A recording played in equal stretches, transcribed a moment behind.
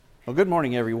Well, good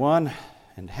morning, everyone,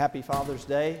 and happy Father's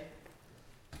Day.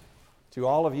 To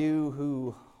all of you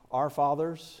who are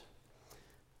fathers,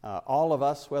 all of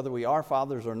us, whether we are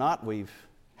fathers or not, we've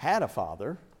had a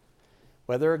father,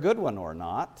 whether a good one or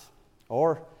not,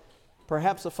 or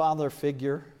perhaps a father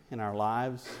figure in our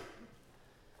lives.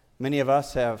 Many of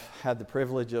us have had the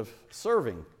privilege of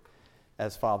serving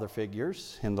as father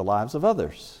figures in the lives of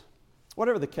others.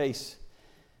 Whatever the case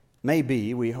may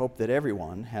be, we hope that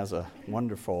everyone has a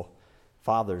wonderful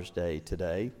Father's Day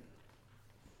today.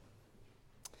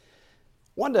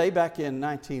 One day back in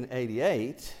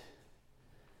 1988,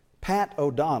 Pat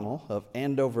O'Donnell of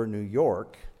Andover, New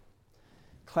York,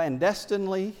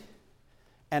 clandestinely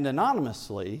and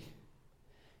anonymously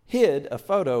hid a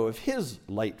photo of his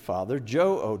late father,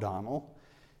 Joe O'Donnell,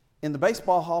 in the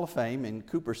Baseball Hall of Fame in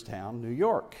Cooperstown, New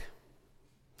York.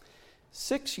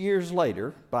 6 years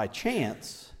later, by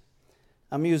chance,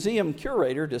 a museum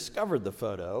curator discovered the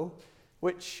photo,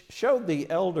 which showed the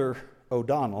elder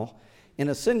O'Donnell in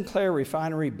a Sinclair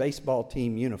Refinery baseball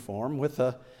team uniform with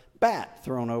a bat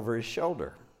thrown over his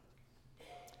shoulder.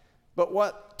 But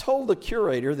what told the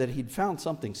curator that he'd found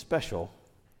something special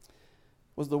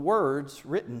was the words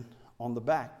written on the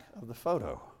back of the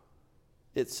photo.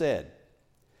 It said,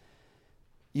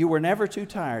 "You were never too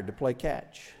tired to play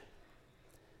catch.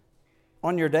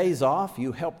 On your days off,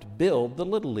 you helped build the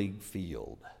Little League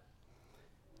field.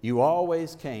 You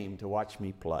always came to watch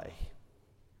me play.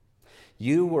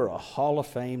 You were a Hall of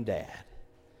Fame dad.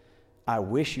 I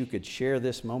wish you could share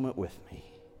this moment with me.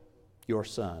 Your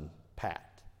son,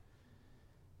 Pat."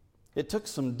 It took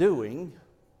some doing,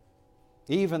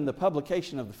 even the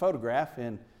publication of the photograph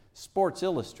in Sports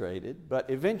Illustrated,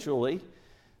 but eventually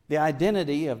the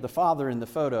identity of the father in the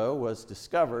photo was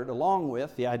discovered, along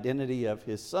with the identity of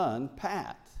his son,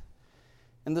 Pat.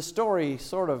 And the story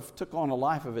sort of took on a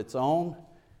life of its own.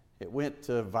 It went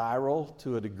viral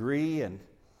to a degree, and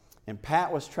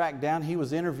Pat was tracked down. He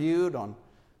was interviewed on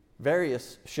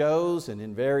various shows and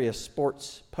in various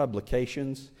sports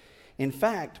publications. In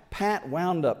fact, Pat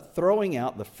wound up throwing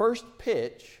out the first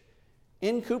pitch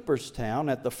in Cooperstown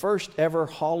at the first ever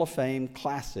Hall of Fame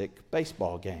Classic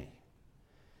baseball game.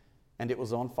 And it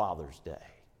was on Father's Day.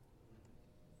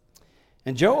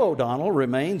 And Joe O'Donnell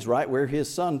remains right where his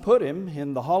son put him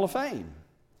in the Hall of Fame.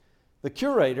 The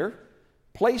curator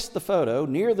placed the photo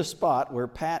near the spot where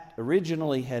Pat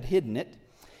originally had hidden it,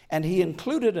 and he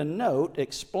included a note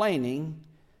explaining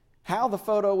how the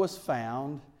photo was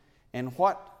found and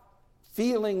what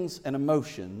feelings and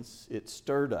emotions it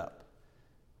stirred up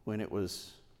when it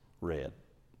was read.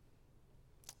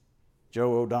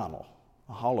 Joe O'Donnell,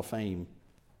 a Hall of Fame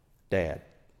dad.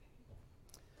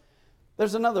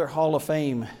 There's another Hall of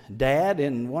Fame dad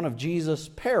in one of Jesus'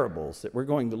 parables that we're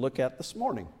going to look at this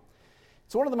morning.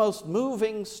 It's one of the most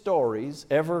moving stories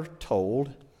ever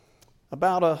told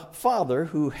about a father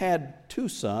who had two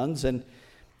sons, and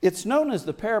it's known as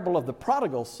the parable of the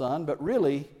prodigal son, but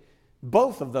really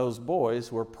both of those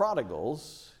boys were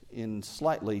prodigals in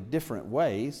slightly different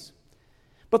ways.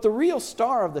 But the real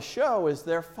star of the show is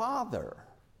their father.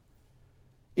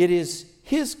 It is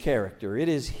his character, it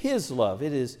is his love,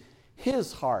 it is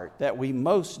his heart that we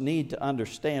most need to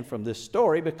understand from this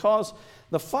story, because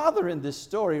the father in this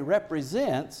story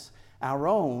represents our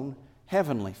own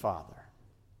heavenly Father.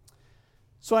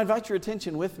 So I invite your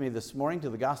attention with me this morning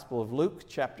to the Gospel of Luke,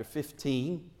 chapter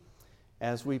 15,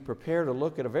 as we prepare to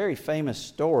look at a very famous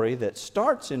story that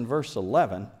starts in verse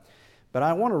 11, but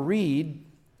I want to read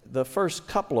the first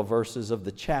couple of verses of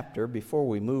the chapter before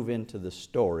we move into the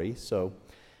story. So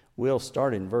we'll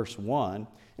start in verse 1.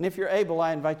 And if you're able,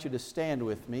 I invite you to stand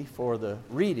with me for the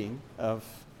reading of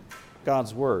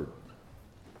God's Word.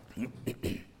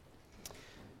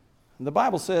 The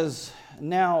Bible says,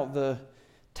 "Now the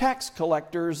tax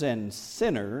collectors and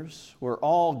sinners were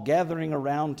all gathering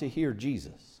around to hear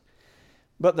Jesus.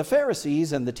 But the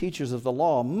Pharisees and the teachers of the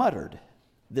law muttered,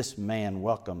 'This man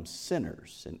welcomes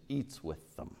sinners and eats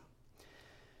with them.'"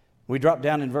 We drop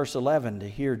down in verse 11 to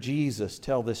hear Jesus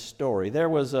tell this story. "There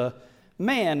was a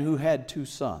man who had two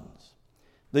sons.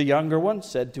 The younger one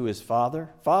said to his father,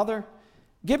 'Father,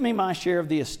 give me my share of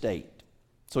the estate.'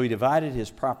 So he divided his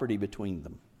property between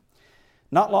them.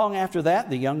 Not long after that,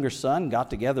 the younger son got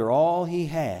together all he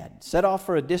had, set off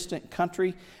for a distant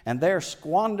country, and there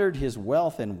squandered his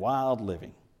wealth in wild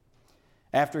living.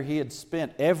 After he had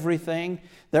spent everything,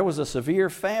 there was a severe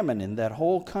famine in that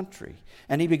whole country,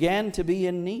 and he began to be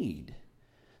in need.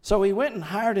 So he went and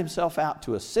hired himself out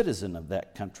to a citizen of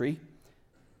that country,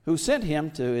 who sent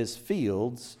him to his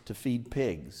fields to feed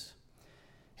pigs.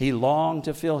 He longed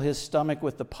to fill his stomach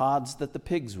with the pods that the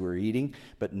pigs were eating,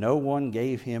 but no one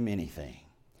gave him anything.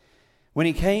 When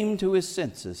he came to his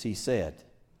senses, he said,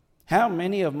 'How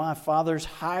many of my father's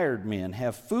hired men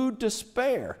have food to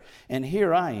spare, and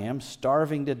here I am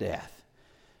starving to death?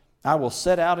 I will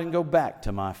set out and go back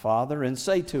to my father and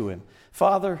say to him,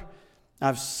 Father,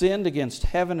 I've sinned against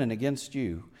heaven and against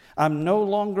you. I'm no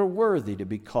longer worthy to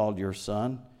be called your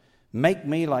son. Make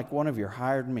me like one of your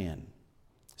hired men.'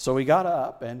 So he got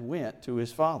up and went to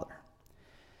his father.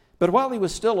 But while he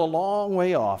was still a long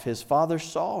way off, his father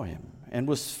saw him and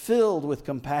was filled with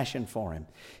compassion for him.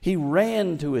 He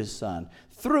ran to his son,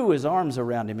 threw his arms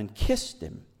around him, and kissed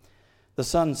him. The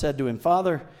son said to him,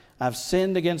 'Father, I've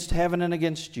sinned against heaven and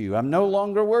against you. I'm no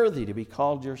longer worthy to be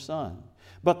called your son.'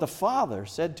 But the father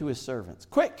said to his servants,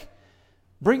 'Quick,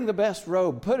 bring the best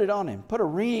robe, put it on him, put a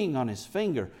ring on his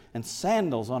finger and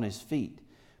sandals on his feet.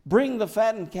 Bring the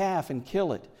fattened calf and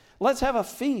kill it. Let's have a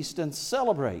feast and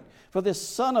celebrate, for this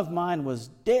son of mine was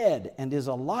dead and is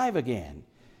alive again.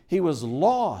 He was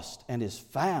lost and is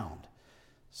found.'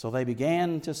 So they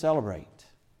began to celebrate.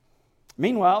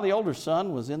 Meanwhile, the older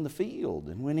son was in the field,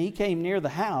 and when he came near the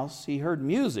house, he heard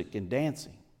music and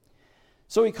dancing.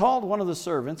 So he called one of the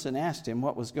servants and asked him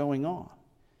what was going on.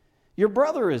 'Your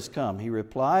brother has come,' he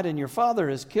replied, 'and your father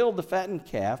has killed the fattened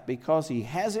calf because he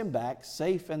has him back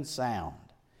safe and sound.'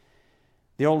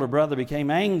 The older brother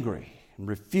became angry and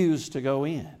refused to go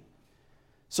in.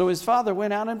 So his father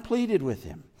went out and pleaded with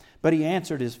him. But he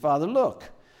answered his father,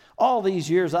 'Look, all these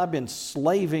years I've been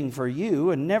slaving for you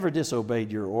and never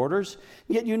disobeyed your orders,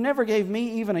 yet you never gave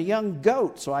me even a young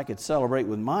goat so I could celebrate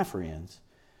with my friends.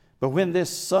 But when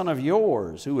this son of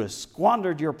yours, who has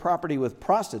squandered your property with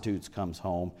prostitutes, comes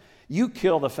home, you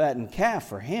kill the fattened calf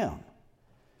for him.'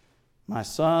 'My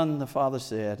son,' the father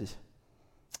said,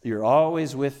 'you're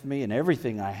always with me and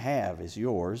everything I have is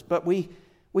yours. But we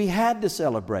had to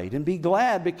celebrate and be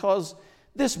glad because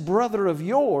this brother of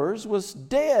yours was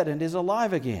dead and is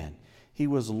alive again. He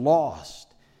was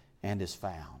lost and is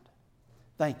found.'"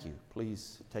 Thank you.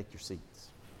 Please take your seats.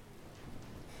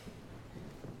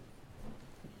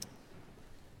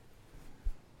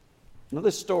 Now,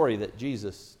 this story that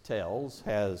Jesus tells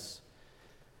has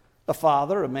a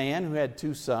father, a man who had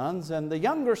two sons, and the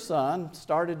younger son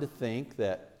started to think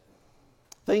that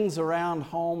things around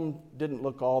home didn't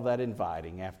look all that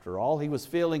inviting after all. He was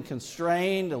feeling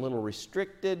constrained, a little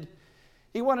restricted.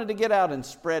 He wanted to get out and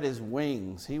spread his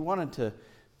wings. He wanted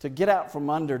to get out from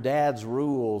under Dad's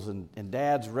rules and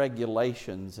Dad's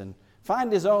regulations and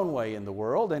find his own way in the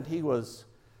world. And he was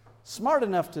smart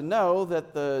enough to know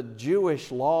that the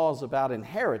Jewish laws about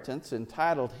inheritance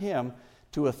entitled him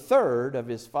to a third of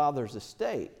his father's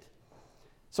estate.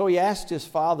 So he asked his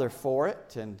father for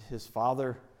it, and his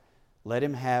father let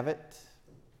him have it.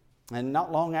 And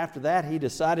not long after that, he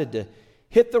decided to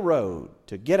hit the road,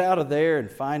 to get out of there and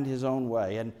find his own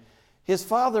way. And his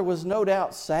father was no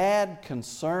doubt sad,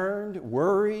 concerned,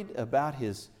 worried about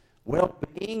his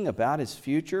well-being, about his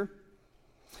future.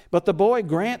 But the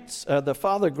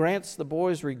father grants the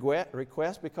boy's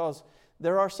request because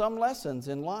there are some lessons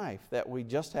in life that we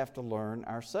just have to learn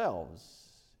ourselves.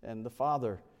 And the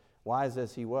father, wise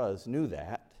as he was, knew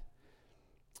that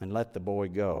and let the boy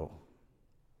go.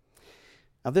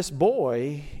 Now, this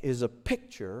boy is a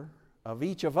picture of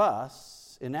each of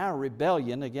us in our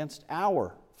rebellion against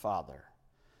our Father.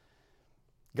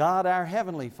 God, our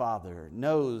Heavenly Father,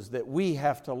 knows that we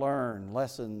have to learn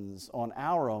lessons on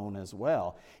our own as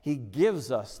well. He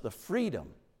gives us the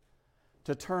freedom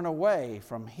to turn away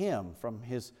from Him, from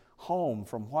His home,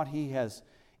 from what He has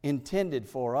intended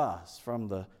for us from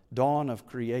the dawn of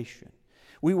creation.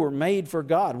 We were made for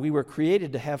God. We were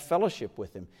created to have fellowship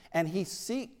with Him, and He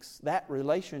seeks that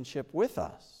relationship with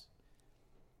us.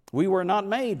 We were not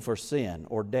made for sin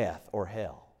or death or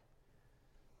hell.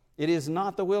 It is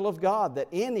not the will of God that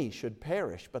any should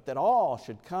perish, but that all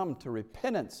should come to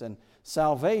repentance and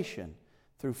salvation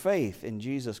through faith in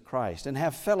Jesus Christ and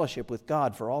have fellowship with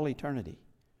God for all eternity.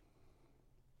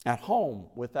 At home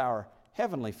with our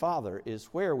Heavenly Father is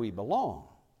where we belong.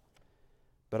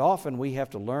 But often we have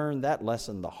to learn that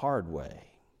lesson the hard way.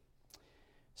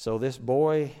 So this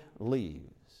boy leaves.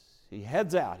 He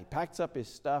heads out, he packs up his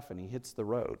stuff, and he hits the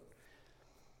road.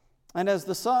 And as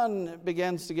the sun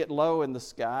begins to get low in the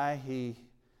sky,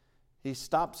 he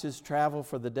stops his travel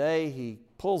for the day. He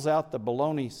pulls out the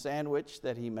bologna sandwich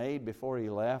that he made before he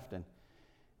left.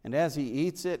 And as he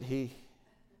eats it, he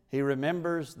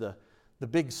remembers the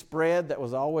big spread that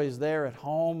was always there at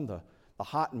home, the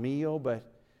hot meal.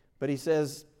 But he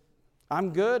says,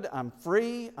 I'm good, I'm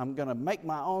free, I'm going to make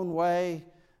my own way.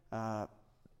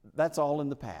 That's all in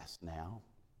the past now.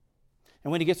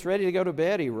 And when he gets ready to go to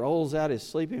bed, he rolls out his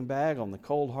sleeping bag on the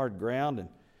cold, hard ground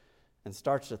and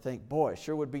starts to think, boy, it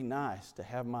sure would be nice to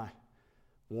have my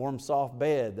warm, soft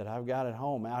bed that I've got at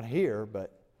home out here,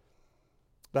 but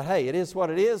hey, it is what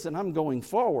it is, and I'm going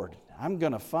forward. I'm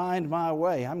going to find my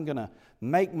way. I'm going to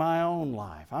make my own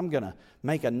life. I'm going to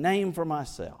make a name for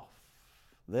myself.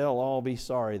 They'll all be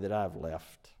sorry that I've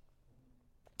left.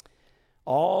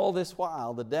 All this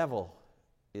while, the devil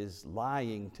is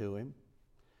lying to him.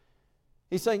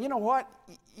 He's saying, you know what?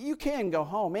 You can go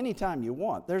home anytime you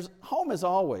want. Home is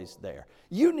always there.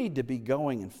 You need to be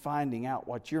going and finding out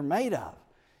what you're made of.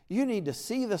 You need to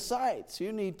see the sights.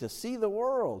 You need to see the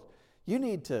world. You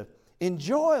need to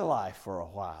enjoy life for a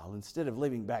while instead of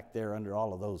living back there under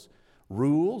all of those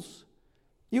rules.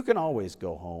 You can always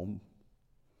go home.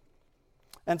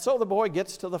 And so the boy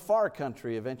gets to the far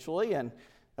country eventually, and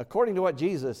according to what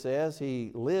Jesus says,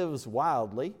 he lives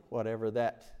wildly, whatever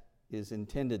that is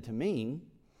intended to mean.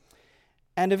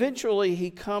 And eventually he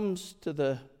comes to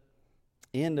the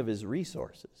end of his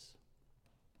resources.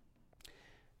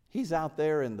 He's out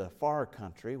there in the far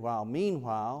country, while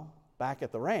meanwhile, back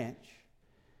at the ranch,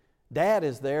 Dad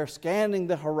is there scanning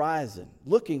the horizon,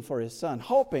 looking for his son,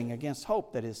 hoping against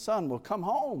hope that his son will come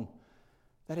home,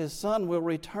 that his son will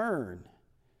return.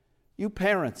 You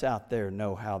parents out there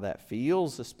know how that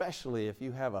feels, especially if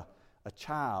you have a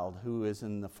child who is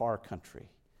in the far country,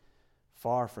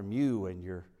 far from you and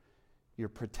your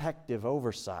protective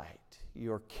oversight,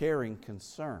 your caring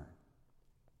concern.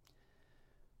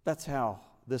 That's how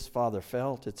this father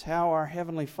felt. It's how our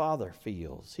Heavenly Father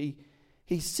feels.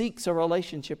 He seeks a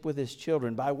relationship with His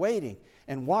children by waiting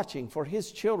and watching for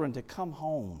His children to come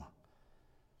home.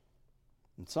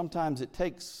 And sometimes it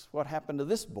takes what happened to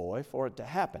this boy for it to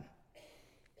happen.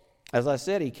 As I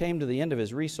said, he came to the end of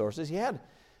his resources. He had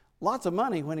lots of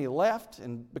money when he left,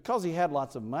 and because he had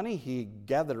lots of money, he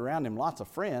gathered around him lots of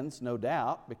friends, no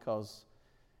doubt, because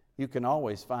you can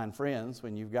always find friends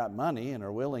when you've got money and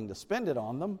are willing to spend it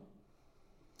on them.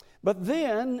 But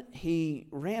then he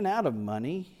ran out of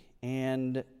money,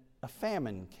 and a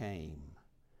famine came.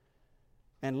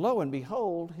 And lo and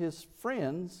behold, his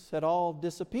friends had all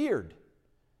disappeared.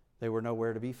 They were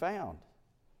nowhere to be found.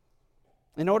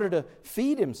 In order to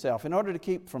feed himself, in order to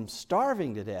keep from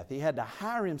starving to death, he had to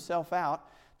hire himself out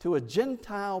to a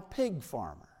Gentile pig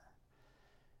farmer.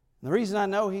 And the reason I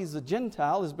know he's a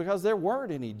Gentile is because there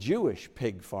weren't any Jewish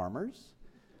pig farmers.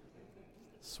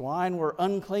 Swine were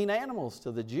unclean animals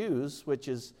to the Jews, which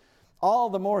is all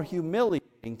the more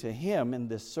humiliating to him in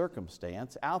this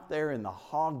circumstance, out there in the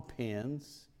hog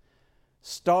pens,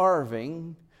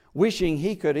 starving, wishing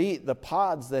he could eat the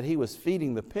pods that he was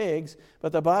feeding the pigs,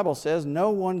 but the Bible says no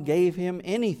one gave him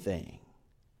anything.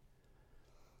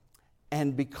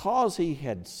 And because he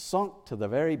had sunk to the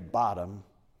very bottom,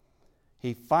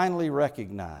 he finally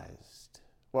recognized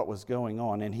what was going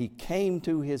on, and he came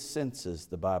to his senses,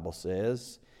 the Bible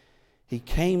says. He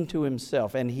came to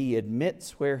himself, and he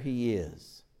admits where he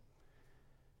is.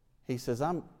 He says,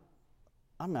 I'm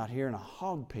out here in a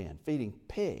hog pen feeding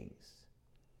pigs,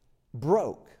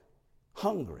 broke,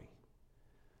 hungry.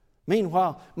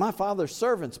 Meanwhile, my father's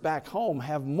servants back home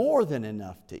have more than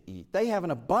enough to eat. They have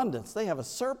an abundance. They have a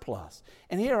surplus.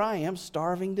 And here I am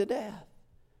starving to death.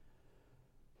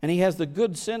 And he has the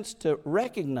good sense to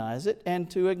recognize it and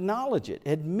to acknowledge it,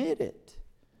 admit it.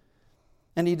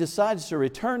 And he decides to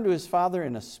return to his father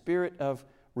in a spirit of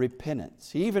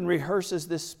repentance. He even rehearses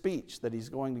this speech that he's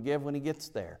going to give when he gets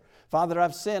there. Father,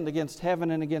 I've sinned against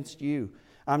heaven and against you.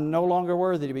 I'm no longer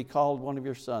worthy to be called one of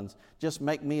your sons. Just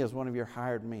make me as one of your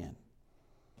hired men.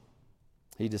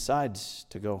 He decides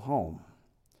to go home.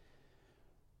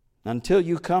 Until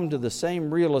you come to the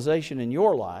same realization in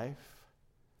your life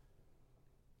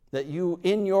that you,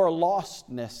 in your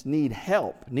lostness, need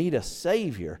help, need a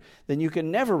Savior, then you can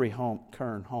never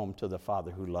return home to the Father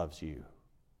who loves you.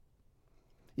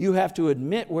 You have to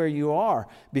admit where you are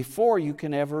before you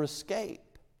can ever escape.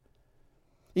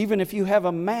 Even if you have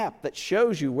a map that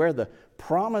shows you where the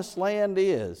promised land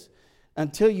is,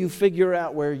 until you figure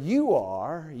out where you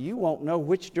are, you won't know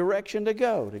which direction to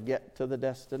go to get to the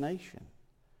destination.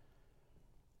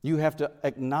 You have to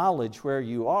acknowledge where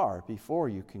you are before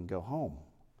you can go home.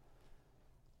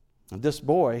 And this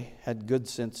boy had good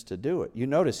sense to do it. You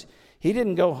notice, he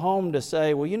didn't go home to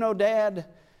say, well, you know, Dad,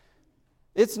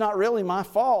 it's not really my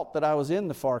fault that I was in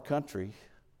the far country.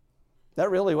 That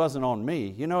really wasn't on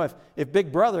me. You know, if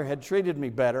Big Brother had treated me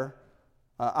better,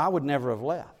 I would never have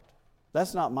left.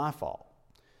 That's not my fault.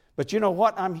 But you know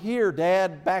what? I'm here,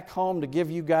 Dad, back home to give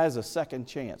you guys a second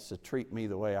chance to treat me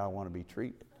the way I want to be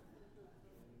treated.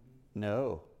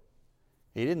 No,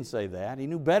 he didn't say that. He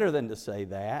knew better than to say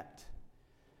that.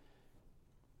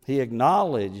 He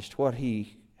acknowledged what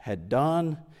he had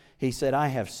done. He said, I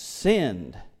have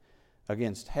sinned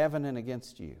against heaven and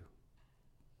against you.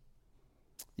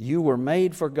 You were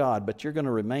made for God, but you're going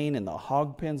to remain in the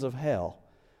hog pens of hell,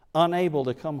 unable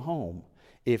to come home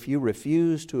if you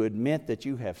refuse to admit that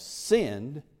you have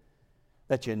sinned,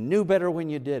 that you knew better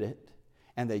when you did it,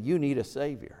 and that you need a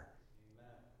Savior.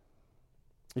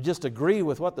 You just agree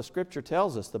with what the Scripture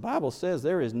tells us. The Bible says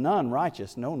there is none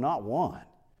righteous, no, not one.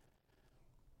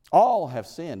 All have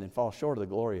sinned and fall short of the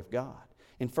glory of God.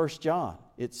 In 1 John,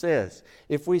 it says,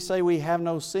 if we say we have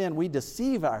no sin, we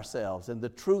deceive ourselves and the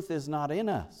truth is not in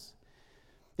us.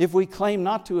 If we claim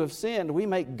not to have sinned, we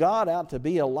make God out to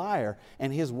be a liar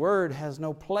and His Word has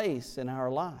no place in our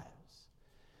lives.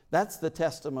 That's the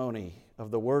testimony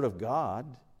of the Word of God.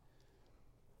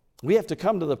 We have to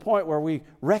come to the point where we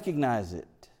recognize it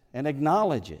and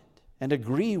acknowledge it and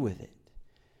agree with it.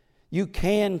 You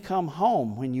can come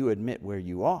home when you admit where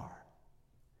you are.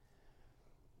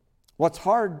 What's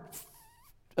hard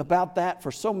about that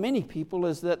for so many people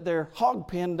is that their hog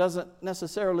pen doesn't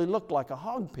necessarily look like a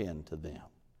hog pen to them.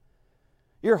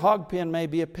 Your hog pen may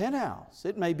be a penthouse.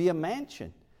 It may be a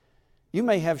mansion. You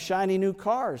may have shiny new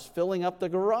cars filling up the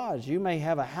garage. You may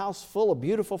have a house full of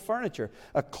beautiful furniture,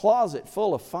 a closet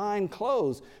full of fine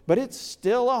clothes, but it's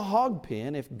still a hog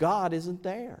pen if God isn't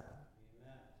there.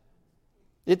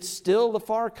 It's still the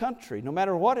far country, no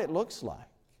matter what it looks like.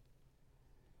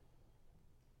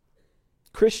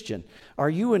 Christian, are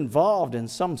you involved in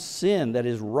some sin that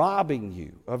is robbing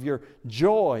you of your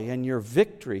joy and your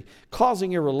victory,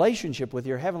 causing your relationship with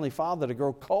your Heavenly Father to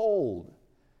grow cold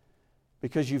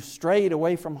because you've strayed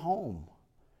away from home,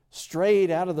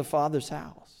 strayed out of the Father's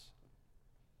house?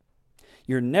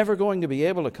 You're never going to be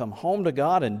able to come home to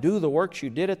God and do the works you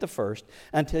did at the first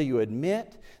until you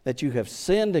admit that you have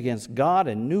sinned against God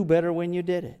and knew better when you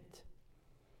did it.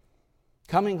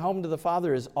 Coming home to the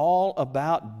Father is all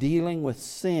about dealing with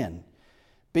sin,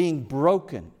 being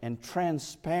broken and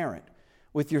transparent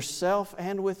with yourself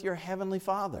and with your Heavenly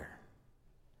Father,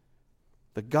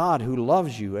 the God who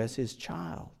loves you as His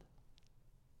child.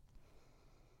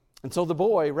 And so the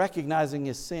boy, recognizing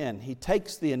his sin, he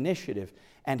takes the initiative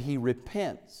and he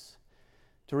repents.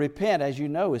 To repent, as you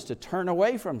know, is to turn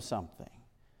away from something.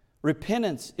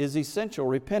 Repentance is essential.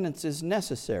 Repentance is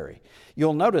necessary.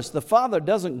 You'll notice the father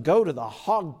doesn't go to the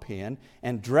hog pen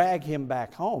and drag him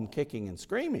back home kicking and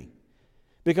screaming,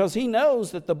 because he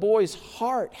knows that the boy's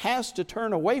heart has to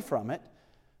turn away from it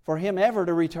for him ever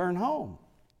to return home.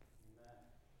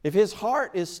 If his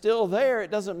heart is still there, it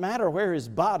doesn't matter where his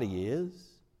body is.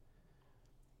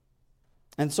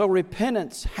 And so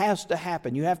repentance has to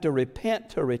happen. You have to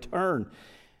repent to return.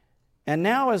 And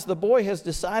now as the boy has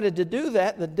decided to do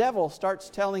that, the devil starts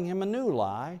telling him a new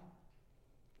lie.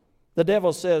 The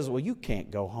devil says, well, you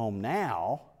can't go home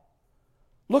now.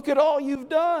 Look at all you've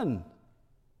done.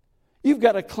 You've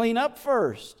got to clean up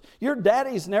first. Your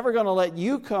daddy's never going to let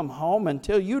you come home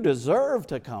until you deserve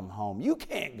to come home. You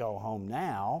can't go home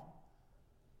now.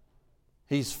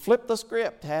 He's flipped the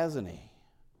script, hasn't he?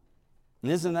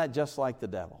 And isn't that just like the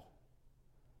devil?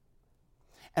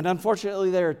 And unfortunately,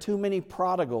 there are too many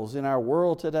prodigals in our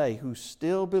world today who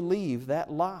still believe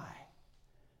that lie.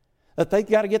 That they've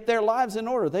got to get their lives in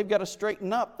order. They've got to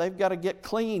straighten up. They've got to get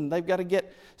clean. They've got to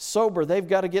get sober. They've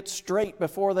got to get straight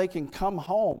before they can come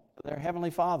home to their Heavenly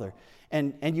Father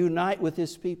and unite with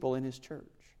His people in His church.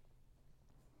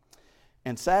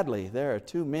 And sadly, there are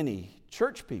too many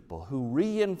church people who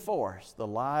reinforce the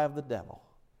lie of the devil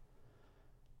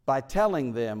by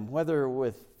telling them, whether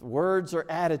with words or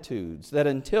attitudes, that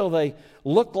until they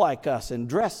look like us and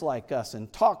dress like us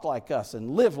and talk like us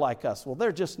and live like us, well,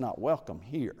 they're just not welcome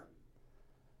here.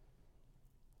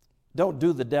 Don't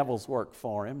do the devil's work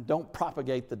for him. Don't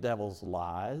propagate the devil's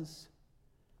lies.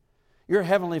 Your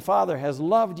Heavenly Father has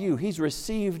loved you. He's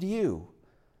received you.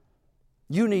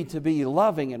 You need to be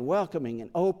loving and welcoming and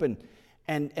open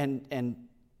and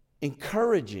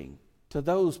encouraging to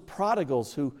those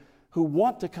prodigals who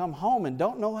want to come home and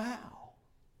don't know how.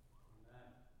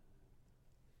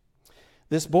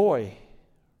 This boy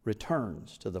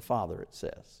returns to the father, it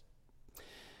says.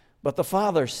 But the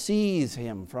father sees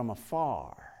him from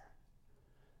afar.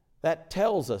 That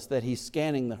tells us that he's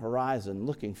scanning the horizon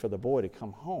looking for the boy to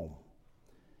come home.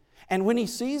 And when he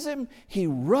sees him, he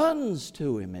runs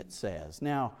to him, it says.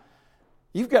 Now,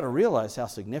 you've got to realize how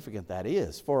significant that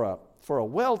is. For a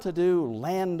well-to-do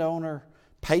landowner,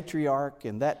 patriarch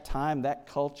in that time, that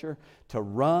culture, to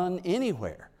run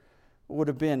anywhere would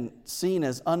have been seen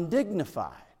as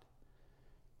undignified.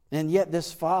 And yet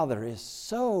this father is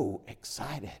so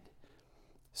excited,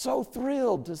 so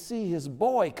thrilled to see his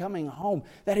boy coming home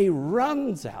that he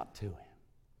runs out to him.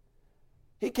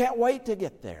 He can't wait to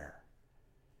get there.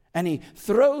 And he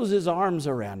throws his arms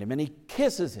around him and he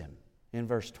kisses him in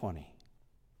verse 20.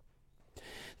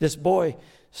 This boy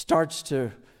starts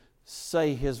to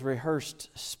say his rehearsed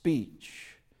speech.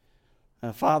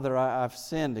 Father, I've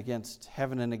sinned against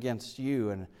heaven and against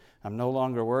you, and I'm no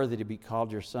longer worthy to be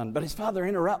called your son. But his father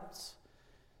interrupts,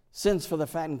 sends for the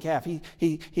fattened calf.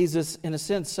 He's in a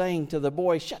sense saying to the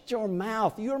boy, shut your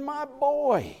mouth, you're my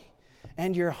boy,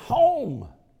 and you're home.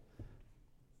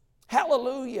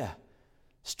 Hallelujah.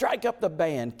 Strike up the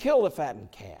band, kill the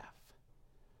fattened calf.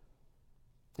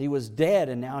 He was dead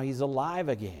and now he's alive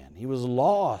again. He was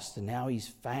lost and now he's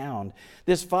found.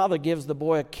 This father gives the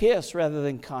boy a kiss rather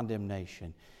than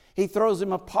condemnation. He throws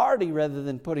him a party rather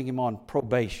than putting him on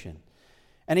probation.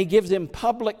 And he gives him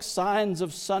public signs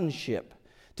of sonship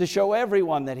to show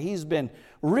everyone that he's been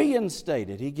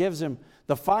reinstated. He gives him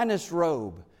the finest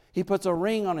robe. He puts a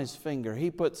ring on his finger. He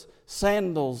puts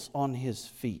sandals on his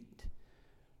feet.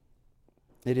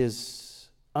 It is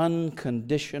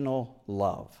unconditional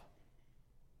love.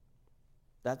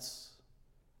 That's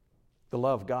the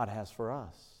love God has for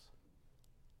us.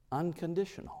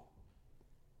 Unconditional.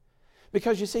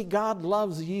 Because you see, God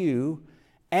loves you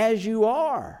as you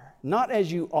are, not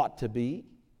as you ought to be.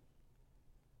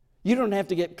 You don't have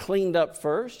to get cleaned up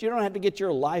first. You don't have to get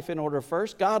your life in order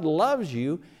first. God loves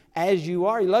you as you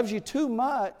are. He loves you too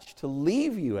much to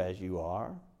leave you as you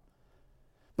are.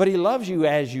 But He loves you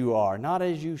as you are, not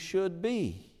as you should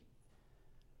be.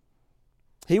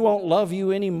 He won't love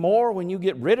you any more when you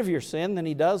get rid of your sin than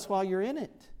He does while you're in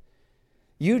it.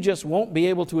 You just won't be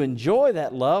able to enjoy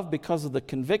that love because of the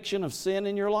conviction of sin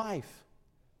in your life.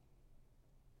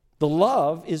 The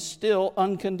love is still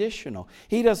unconditional.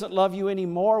 He doesn't love you any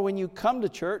more when you come to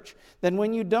church than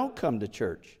when you don't come to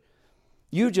church.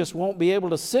 You just won't be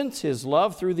able to sense His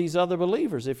love through these other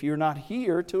believers if you're not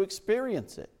here to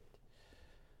experience it.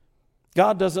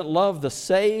 God doesn't love the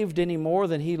saved any more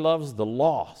than He loves the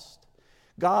lost.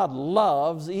 God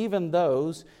loves even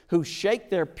those who shake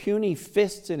their puny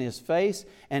fists in His face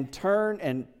and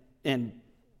turn and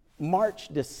march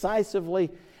decisively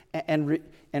and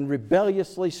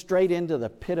rebelliously straight into the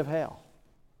pit of hell.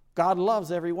 God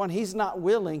loves everyone. He's not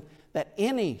willing that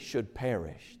any should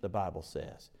perish, the Bible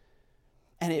says.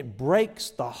 And it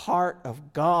breaks the heart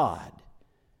of God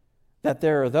that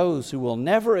there are those who will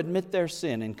never admit their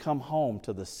sin and come home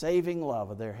to the saving love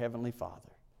of their Heavenly Father.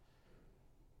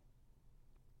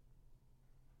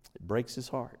 It breaks His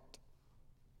heart.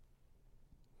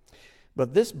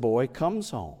 But this boy comes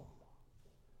home.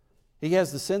 He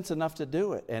has the sense enough to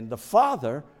do it, and the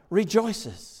father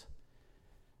rejoices.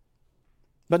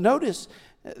 But notice,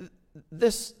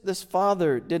 this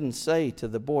father didn't say to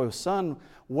the boy, son,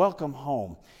 welcome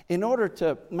home. In order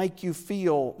to make you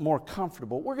feel more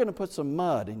comfortable, we're going to put some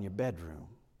mud in your bedroom.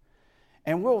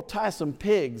 And we'll tie some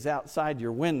pigs outside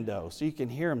your window so you can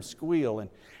hear them squeal,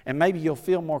 and maybe you'll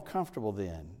feel more comfortable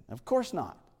then. Of course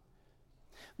not.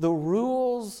 The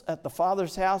rules at the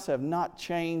Father's house have not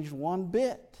changed one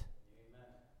bit. Amen.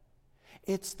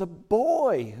 It's the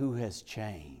boy who has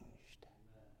changed.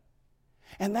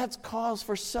 And that's cause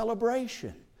for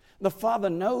celebration. The Father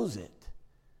knows it.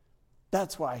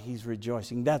 That's why He's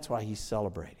rejoicing. That's why He's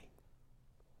celebrating.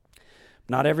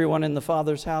 Not everyone in the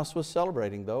Father's house was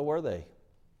celebrating, though, were they?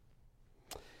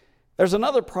 There's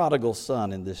another prodigal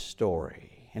son in this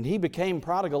story, and he became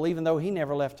prodigal even though he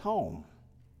never left home.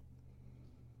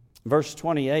 Verse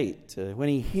 28, when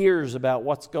he hears about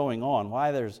what's going on,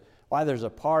 why there's a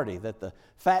party, that the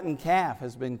fattened calf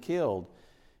has been killed,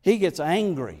 he gets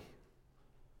angry.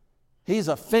 He's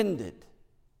offended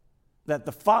that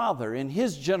the Father, in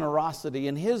His generosity,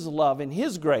 in His love, in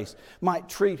His grace, might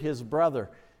treat his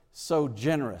brother so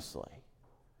generously.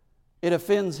 It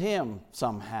offends him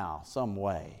somehow, some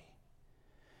way.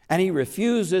 And he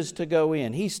refuses to go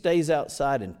in. He stays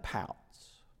outside and pouts.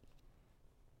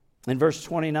 In verse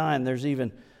 29, there's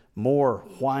even more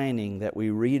whining that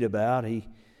we read about.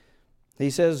 He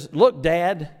says, look,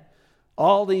 Dad,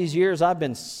 all these years I've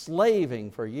been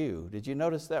slaving for you. Did you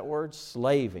notice that word?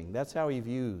 Slaving. That's how he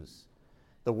views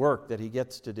the work that he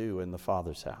gets to do in the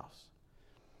Father's house.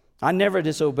 I never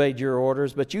disobeyed your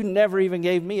orders, but you never even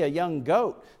gave me a young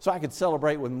goat so I could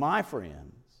celebrate with my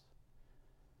friends.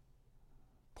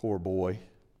 Poor boy.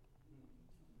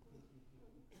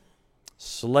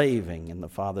 Slaving in the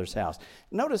Father's house.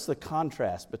 Notice the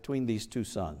contrast between these two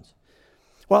sons.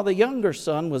 While the younger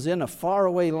son was in a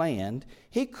faraway land,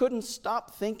 he couldn't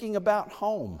stop thinking about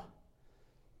home.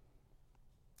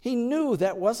 He knew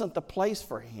that wasn't the place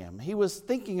for him. He was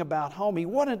thinking about home. He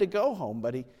wanted to go home,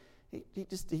 but he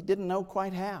didn't know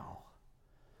quite how.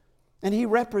 And he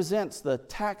represents the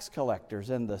tax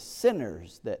collectors and the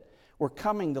sinners that were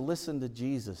coming to listen to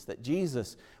Jesus, that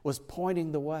Jesus was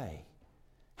pointing the way,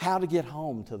 how to get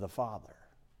home to the Father.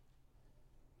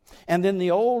 And then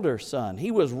the older son,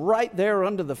 he was right there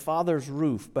under the father's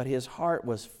roof, but his heart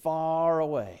was far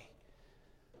away,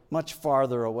 much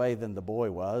farther away than the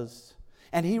boy was.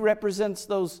 And he represents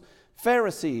those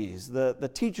Pharisees,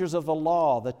 the teachers of the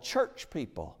law, the church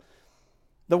people,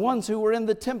 the ones who were in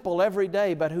the temple every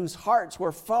day, but whose hearts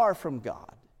were far from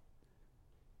God.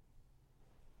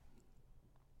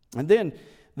 And then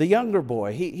the younger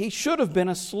boy, he should have been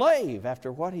a slave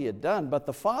after what he had done, but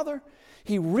the father,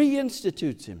 he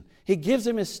reinstitutes him. He gives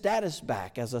him his status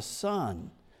back as a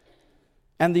son.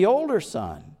 And the older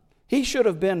son, he should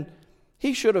have been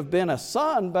a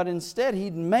son, but instead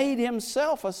he'd made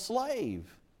himself a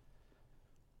slave.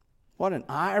 What an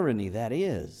irony that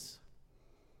is.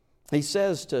 He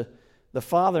says to the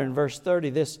father in verse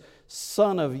 30, this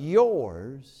son of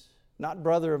yours, not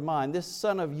brother of mine, this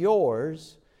son of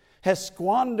yours has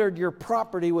squandered your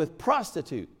property with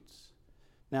prostitutes.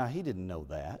 Now, he didn't know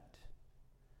that.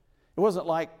 It wasn't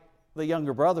like the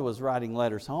younger brother was writing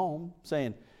letters home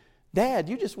saying, Dad,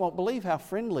 you just won't believe how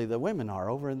friendly the women are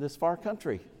over in this far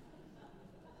country.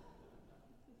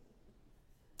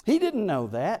 He didn't know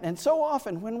that. And so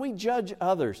often when we judge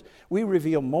others, we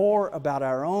reveal more about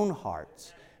our own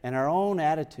hearts and our own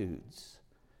attitudes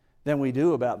than we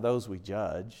do about those we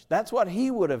judge. That's what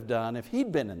he would have done if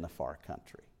he'd been in the far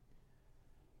country.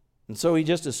 And so he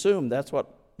just assumed that's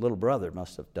what little brother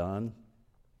must have done.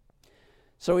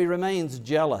 So he remains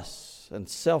jealous and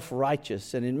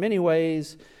self-righteous, and in many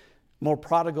ways more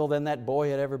prodigal than that boy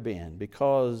had ever been,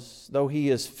 because though he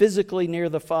is physically near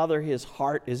the father, his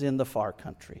heart is in the far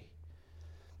country.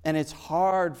 And it's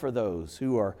hard for those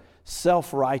who are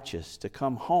self-righteous to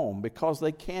come home because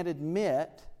they can't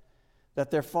admit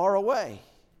that they're far away.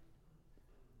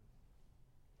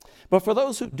 But for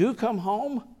those who do come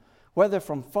home, whether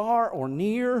from far or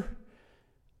near,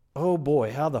 oh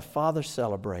boy, how the Father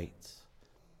celebrates.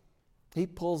 He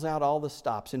pulls out all the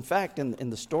stops. In fact, in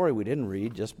the story we didn't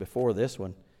read just before this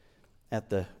one, at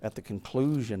the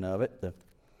conclusion of it,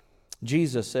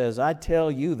 Jesus says, I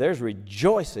tell you, there's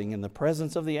rejoicing in the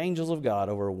presence of the angels of God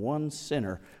over one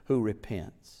sinner who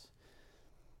repents.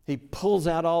 He pulls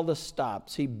out all the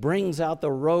stops. He brings out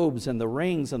the robes and the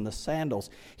rings and the sandals.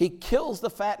 He kills the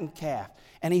fattened calf.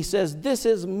 And he says, this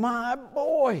is my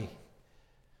boy.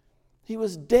 He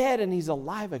was dead and he's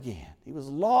alive again. He was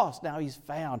lost, now he's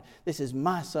found. This is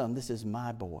my son, this is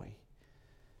my boy.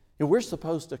 And we're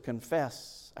supposed to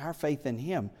confess our faith in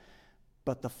him,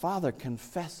 but the Father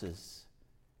confesses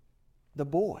the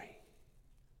boy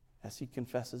as he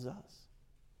confesses us.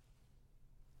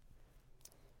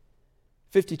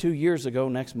 52 years ago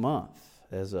next month,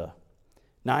 as a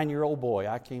 9-year-old boy,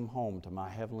 I came home to my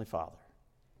Heavenly Father.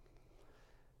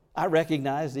 I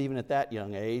recognized even at that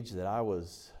young age that I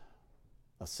was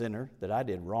a sinner, that I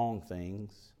did wrong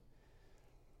things,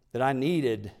 that I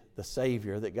needed the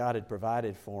Savior that God had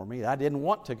provided for me. I didn't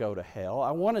want to go to hell.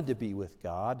 I wanted to be with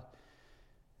God.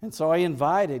 And so I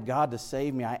invited God to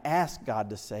save me. I asked God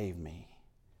to save me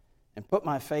and put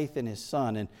my faith in His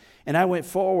Son. And I went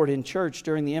forward in church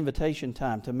during the invitation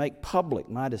time to make public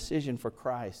my decision for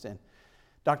Christ. And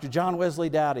Dr. John Wesley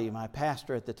Dowdy, my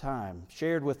pastor at the time,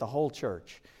 shared with the whole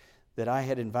church that I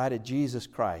had invited Jesus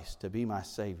Christ to be my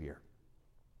Savior.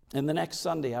 And the next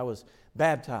Sunday I was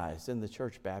baptized in the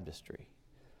church baptistry.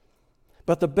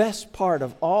 But the best part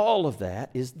of all of that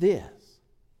is this.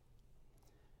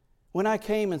 When I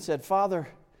came and said, Father,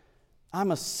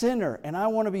 I'm a sinner and I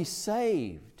want to be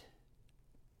saved,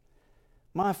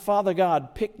 my Father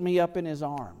God picked me up in His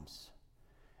arms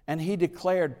and He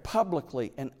declared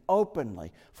publicly and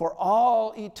openly for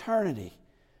all eternity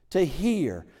to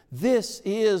hear, this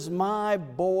is my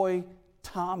boy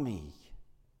Tommy.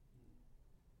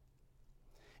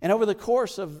 And over the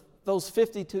course of those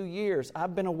 52 years,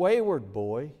 I've been a wayward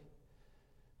boy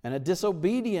and a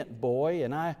disobedient boy,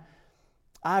 and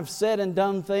I've said and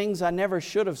done things I never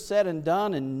should have said and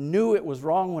done and knew it was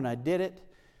wrong when I did it.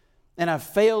 And I've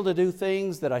failed to do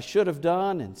things that I should have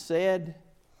done and said.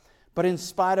 But in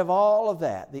spite of all of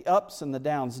that, the ups and the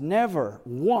downs, never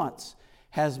once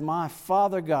has my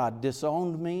Father God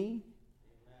disowned me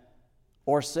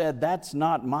or said, that's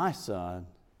not my son.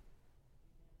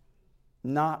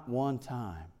 Not one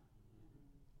time.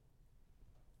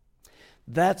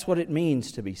 That's what it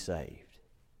means to be saved.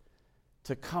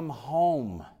 To come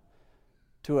home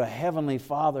to a Heavenly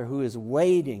Father who is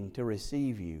waiting to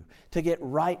receive you. To get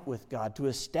right with God. To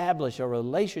establish a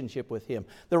relationship with Him.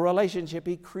 The relationship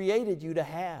He created you to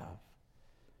have.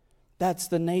 That's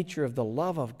the nature of the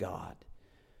love of God.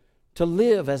 To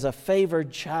live as a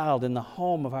favored child in the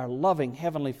home of our loving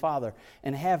Heavenly Father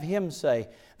and have Him say,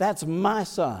 that's my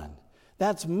son.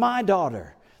 That's my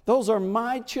daughter. Those are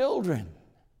my children.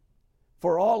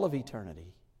 for all of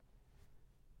eternity.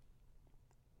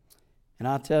 And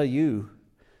I tell you,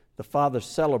 the Father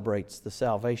celebrates the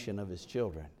salvation of His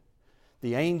children.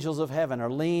 The angels of heaven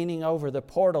are leaning over the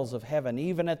portals of heaven,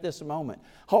 even at this moment,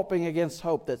 hoping against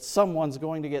hope that someone's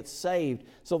going to get saved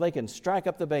so they can strike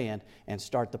up the band and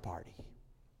start the party.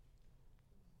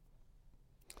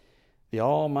 The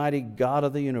Almighty God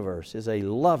of the universe is a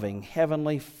loving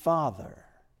Heavenly Father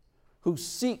who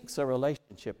seeks a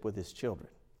relationship with His children,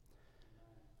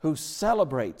 who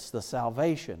celebrates the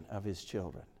salvation of His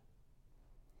children,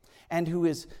 and who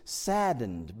is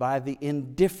saddened by the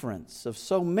indifference of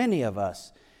so many of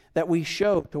us that we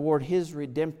show toward His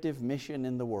redemptive mission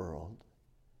in the world.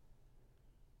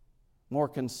 More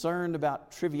concerned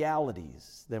about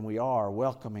trivialities than we are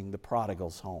welcoming the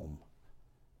prodigals home.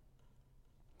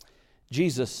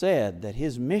 Jesus said that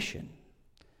His mission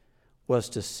was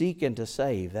to seek and to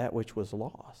save that which was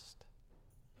lost.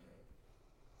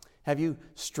 Have you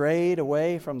strayed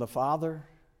away from the Father?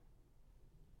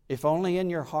 If only in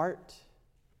your heart.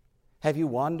 Have you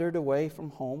wandered away from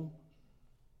home?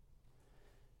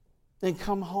 Then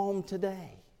come home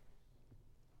today.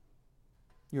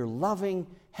 Your loving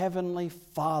Heavenly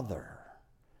Father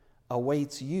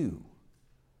awaits you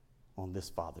on this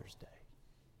Father's Day.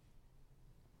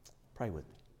 Pray with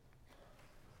me.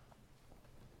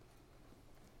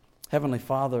 Heavenly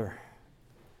Father,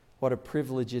 what a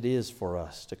privilege it is for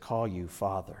us to call you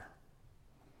Father.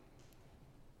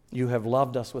 You have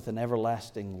loved us with an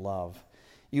everlasting love.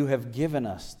 You have given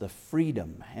us the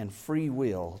freedom and free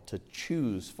will to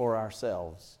choose for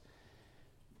ourselves.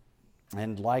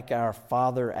 And like our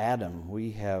father Adam,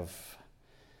 we have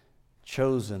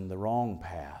chosen the wrong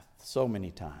path so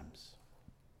many times.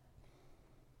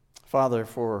 Father,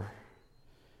 for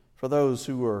those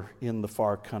who are in the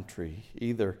far country,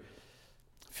 either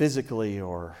physically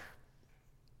or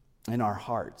in our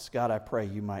hearts, God, I pray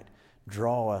you might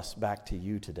draw us back to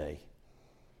you today.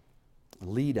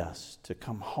 Lead us to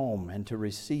come home and to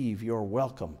receive your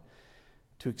welcome,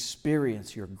 to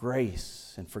experience your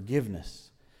grace and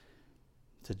forgiveness,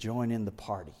 to join in the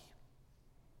party.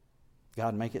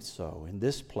 God, make it so in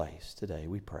this place today,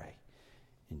 we pray.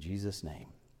 In Jesus' name,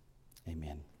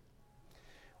 amen.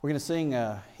 We're going to sing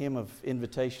a hymn of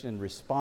invitation and response.